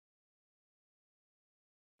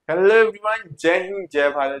Hello everyone, Jai Hind,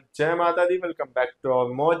 Jai Bharat, Jai Mata Di. Welcome back to our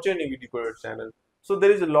more journey DECODED channel. So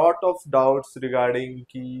there is a lot of doubts regarding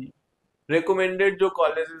कि recommended जो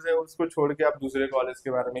colleges है उसको छोड़ के आप दूसरे college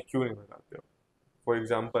के बारे में क्यों नहीं बताते हो. फॉर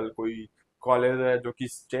एग्जाम्पल कोई कॉलेज है जो कि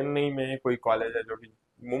चेन्नई में है, कोई कॉलेज है जो कि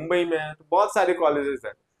मुंबई में है, तो बहुत सारे कॉलेजेस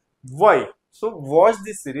हैं. Y? So watch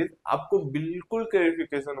this series, आपको बिल्कुल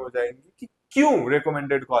क्लेरिफिकेशन हो जाएंगी कि क्यों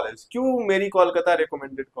रिकमेंडेड कॉलेज, क्यों मेरी कोलकाता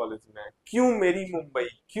रिकमेंडेड कॉलेज में है, क्यों मेरी मुंबई,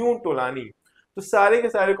 क्यों टोलानी. तो सारे के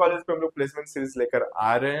सारे कॉलेज पे हम लोग प्लेसमेंट सीरीज लेकर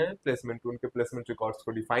आ रहे हैं. प्लेसमेंट उनके प्लेसमेंट रिकॉर्ड्स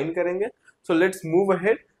को डिफाइन करेंगे. So let's move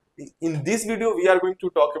ahead. In this video, we are going to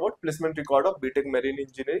talk about placement record of B.Tech Marine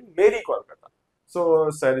Engineering, मेरी कोलकाता.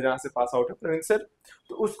 सो सर जहाँ से पास आउट है प्रवीण सर,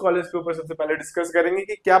 तो उस कॉलेज के ऊपर सबसे पहले डिस्कस करेंगे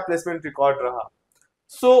कि क्या प्लेसमेंट रिकॉर्ड रहा.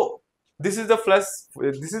 सो this is the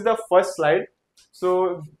first slide. So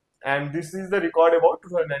and this is the record about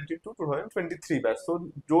 2019 to 2023 batch. so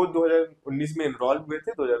जो 2019 में इनरोल हुए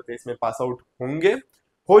थे 2023 में पास आउट होंगे,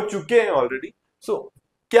 हो चुके हैं ऑलरेडी. सो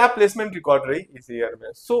क्या प्लेसमेंट रिकॉर्ड रही इस ईयर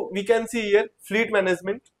में. So we can see year fleet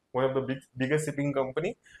management, one of the biggest shipping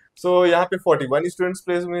company. सो यहाँ पे 41 स्टूडेंट्स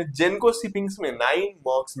प्लेस हुए. जेनको शिपिंग्स में 9,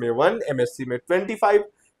 मॉक्स में 1, एमएससी में 25,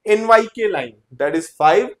 NYK line that is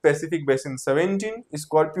 5, Pacific basin 17,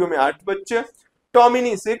 Scorpio में 8 बच्चे,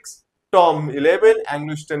 टॉमिनी 6, Tom 11,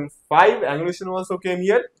 एंग्लोस्टन 5. एंग्लोस्टन also came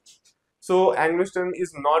here. So Anglo-Eastern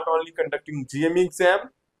is not only conducting GME exam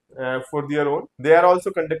for their own, they are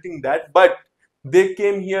also conducting that, but they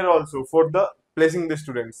came here also for the placing the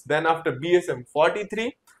students. Then after BSM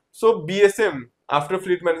 43, so BSM after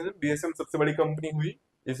fleet management BSM सबसे बड़ी company हुई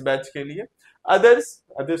इस batch के लिए.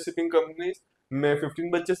 Other shipping companies में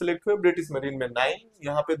 15 बच्चे select हुए. British marine में 9.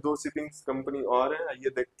 यहाँ पे 2 शिपिंग कंपनी और है, आइए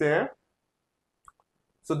देखते हैं.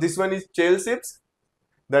 So this one is Chail Ships,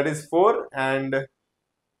 that is 4, and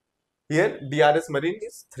here DRS Marine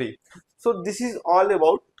is 3. So this is all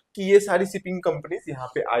about कि ये सारी शिपिंग कंपनीज यहाँ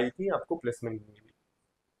पे आई थी, आपको प्लेसमेंट मिली.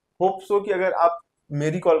 होप सो कि अगर आप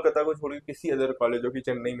मेरी कोलकाता को छोड़ के किसी अदर कॉलेज जो कि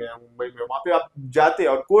चेन्नई में है, मुंबई में, वहां पे आप जाते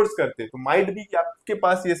और कोर्स करते तो माइट बी कि आपके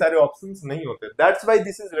पास ये सारे ऑप्शंस नहीं होते. That's why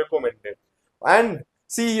this is recommended. And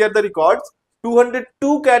see here the records.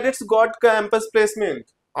 202 cadets got campus placement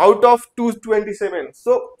out of 227.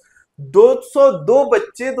 सो 202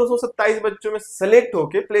 बच्चे 227 बच्चों में सेलेक्ट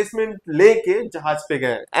होके प्लेसमेंट लेके जहाज पे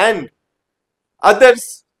गए. एंड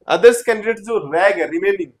अदर्स अदर्स कैंडिडेट जो रह गए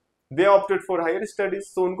remaining, they opted for higher studies.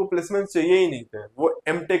 तो उनको प्लेसमेंट चाहिए ही नहीं थे, वो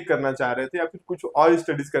एमटेक करना चाह रहे थे या फिर कुछ और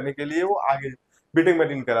स्टडीज करने के लिए वो आगे बीटेक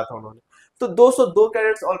मरीन करा था उन्होंने. तो 202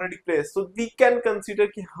 cadets already place. So we can consider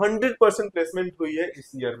कि 100% प्लेसमेंट हुई है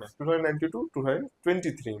इस ईयर में 2092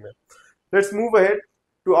 2023 में. Let's move ahead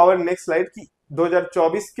to our next slide कि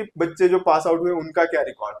 2024 के बच्चे जो पास आउट हुए उनका क्या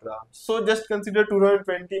रिकॉर्ड रहा. सो जस्ट कंसीडर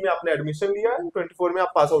 2020 में आपने एडमिशन लिया, 24 में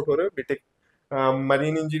आप पास आउट हो रहे हो, BTech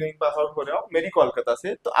marine engineering pass out हो रहे हो मेरी कोलकाता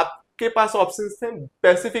से. तो आपके पास ऑप्शंस थे.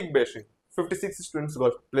 Pacific basin 56 students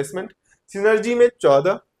got placement, synergy में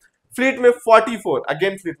 14, फ्लीट में 44,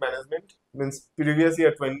 again fleet management means previous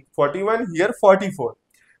year 41, here 44.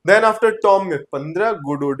 Then after Tom में 15,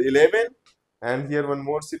 Goodwood 11, and here one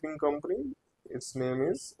more shipping company, it's name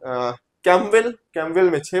is Campbell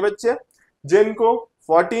में 6 बच्चे, जेनको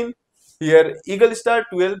 14, here eagle star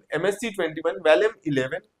 12, MSc 21, वैलेम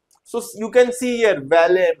 11. So you can see here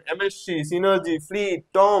Valem, MSC, Synergy, Fleet,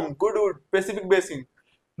 Tom, Goodwood, Pacific Basin,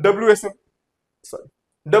 WSM, sorry,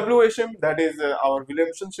 WHM, that is our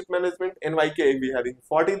Williamson Ship Management, NYK we having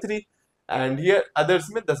 43, and here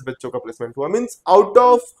others में 10 बच्चों का placement हुआ. Means out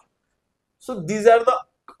of, so these are the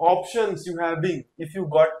options you having if you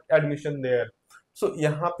got admission there. So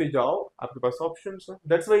यहाँ पे जाओ, आपके पास options है.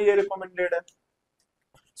 That's why ये recommended है.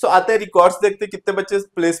 सो आते हैं रिकॉर्ड्स देखते हैं कितने बच्चे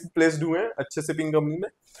प्लेस्ड हुए हैं अच्छे शिपिंग कंपनी में.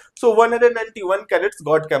 सो 191 cadets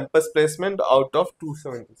got campus placement out of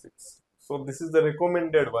 276. So this is the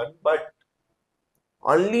recommended one, but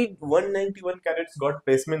only 191 cadets got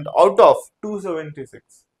placement out of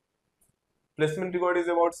 276. Placement record is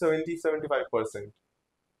about 70-75%.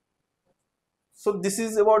 So this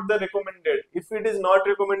is about the recommended. If it is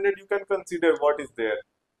not recommended, you can consider what is there.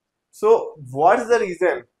 So what is the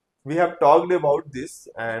reason? We have talked about this,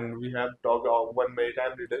 and we have talked about one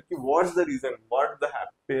maritime leader कि what's the reason,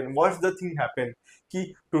 what's the thing happen कि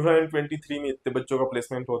 2023 में इतने बच्चों का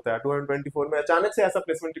placement होता है, 2024 में अचानक से ऐसा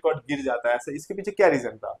प्लेसमेंट रिकॉर्ड गिर जाता है, ऐसा इसके पीछे क्या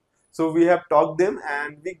रीजन था. So we have talked them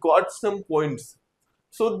and we got some points.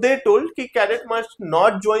 So they told कि cadet must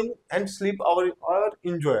not join and sleep or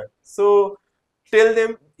enjoy. So tell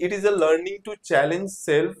them it is a learning to challenge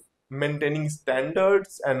self, maintaining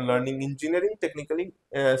standards, and learning engineering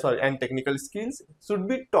and technical skills should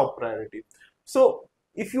be top priority. So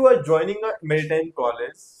if you are joining a maritime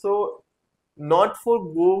college, so not for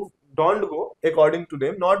go, don't go according to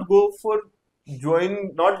them, not go for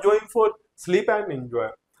not join for sleep and enjoy.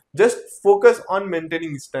 Just focus on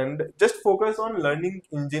maintaining standard, just focus on learning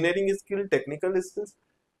engineering skill, technical skills.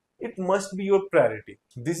 It must be your priority.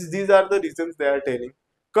 These are the reasons they are telling.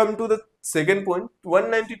 Come to the second point.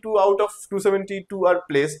 192 out of 272 are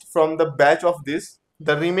placed from the batch of this.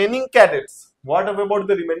 The remaining cadets, what about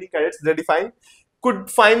the remaining cadets? They define could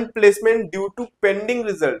find placement due to pending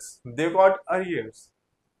results. They got arrears.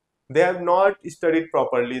 They have not studied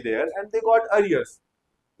properly there and they got arrears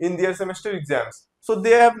in their semester exams. So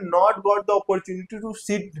they have not got the opportunity to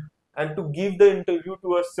sit and to give the interview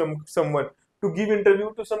to someone, to give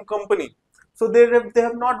interview to some company. So they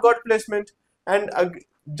have not got placement. And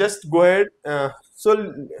just go ahead.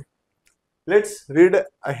 So let's read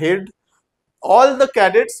ahead. All the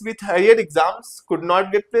cadets with higher exams could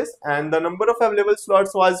not get placed, and the number of available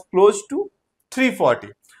slots was close to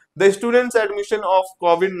 340. The students' admission of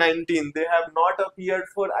COVID-19, they have not appeared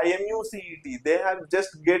for IMU CET. They have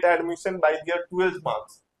just get admission by their 12th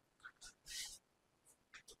marks.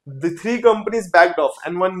 The 3 companies backed off,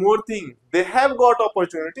 and one more thing, they have got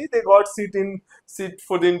opportunity. They got sit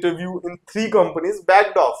for the interview in 3 companies,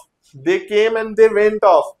 backed off. They came and they went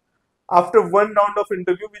off after one round of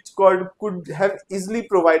interview which could have easily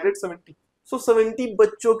provided 70. So 70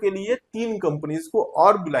 बच्चों के लिए 3 companies को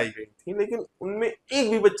और बुलाई गई थी, लेकिन उनमें एक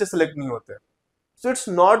भी बच्चा सेलेक्ट नहीं होता है. So it's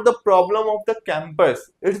not the problem of the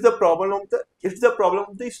campus, it's the problem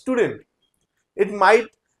of the student. It might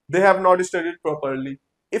they have not studied properly.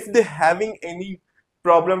 If they having any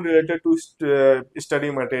problem related to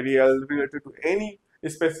study material, related to any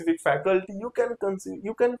specific faculty, you can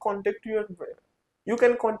contact your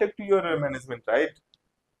management, right?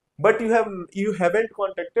 But you haven't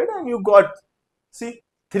contacted and you got, see,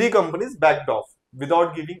 3 companies backed off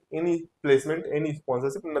without giving any placement, any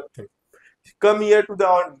sponsorship, nothing. Come here to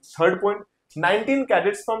the third point. 19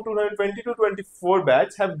 cadets from 2020 to 24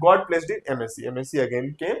 batch have got placed in MSc. MSc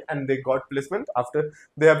again came and they got placement after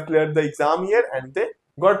they have cleared the exam year and they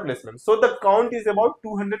got placement. So the count is about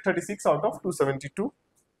 236 out of 272.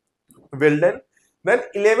 Well done. Then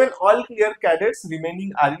 11 all clear cadets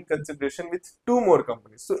remaining are in consideration with 2 more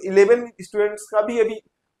companies. So 11 students का भी अभी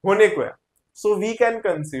होने को है. So we can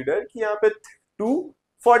consider कि यहाँ पे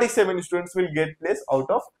 247 students will get placed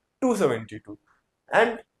out of 272,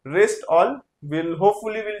 and rest all will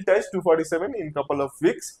hopefully touch 247 in couple of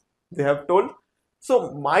weeks. They have told.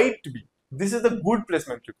 So might be this is a good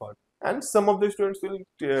placement record, and some of the students will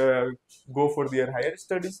go for their higher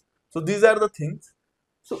studies. So these are the things.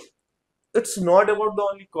 So it's not about the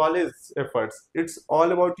only college efforts, it's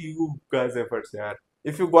all about you guys efforts. Yeah,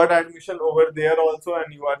 if you got admission over there also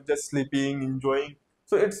and you are just sleeping, enjoying,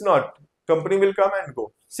 so it's not, company will come and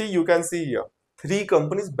go. See, you can see here 3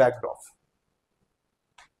 companies backed off.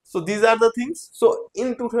 So these are the things. So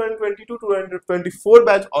in 2022-2024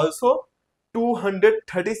 batch also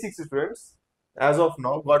 236 students as of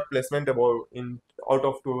now got placement out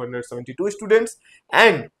of 272 students,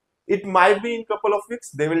 and it might be in couple of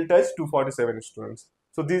weeks they will touch 247 students.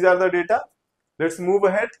 So these are the data. Let's move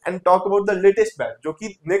ahead and talk about the latest batch जो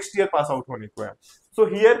कि next year pass out होने को है. So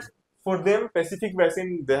here for them, Pacific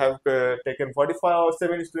Basin, they have taken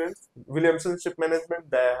 47 students. Williamson Ship Management,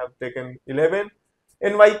 they have taken 11.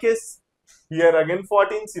 NYK's here again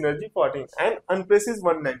 14, Synergy 14, and Unpress is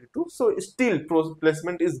 192. So still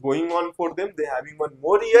placement is going on for them. They having one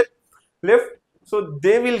more year left. So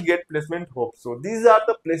they will get placement, hope. So these are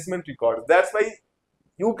the placement records. That's why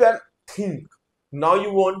you can think now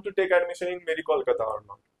you want to take admission in MERI Kolkata or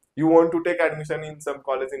not. You want to take admission in some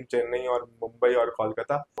college in Chennai or Mumbai or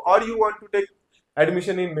Kolkata, or you want to take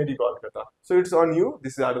admission in MERI Kolkata. So it's on you.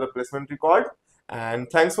 These are the placement record. And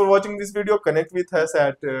thanks for watching this video. Connect with us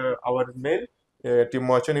at our mail,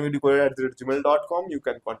 teamwatchonmdecoded@gmail.com. You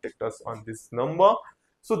can contact us on this number.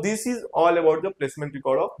 So this is all about the placement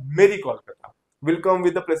record of MERI Kolkata. Will come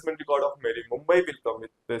with the placement record of MERI Mumbai. Will come with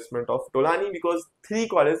placement of Tolani, because 3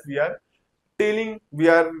 colleges we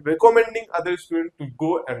are recommending other students to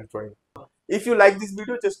go and join. If you like this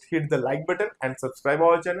video, just hit the like button and subscribe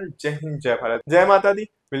our channel. Jai Hind, Jai Bharat, Jai Mata Di.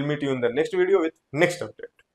 We'll meet you in the next video with next update.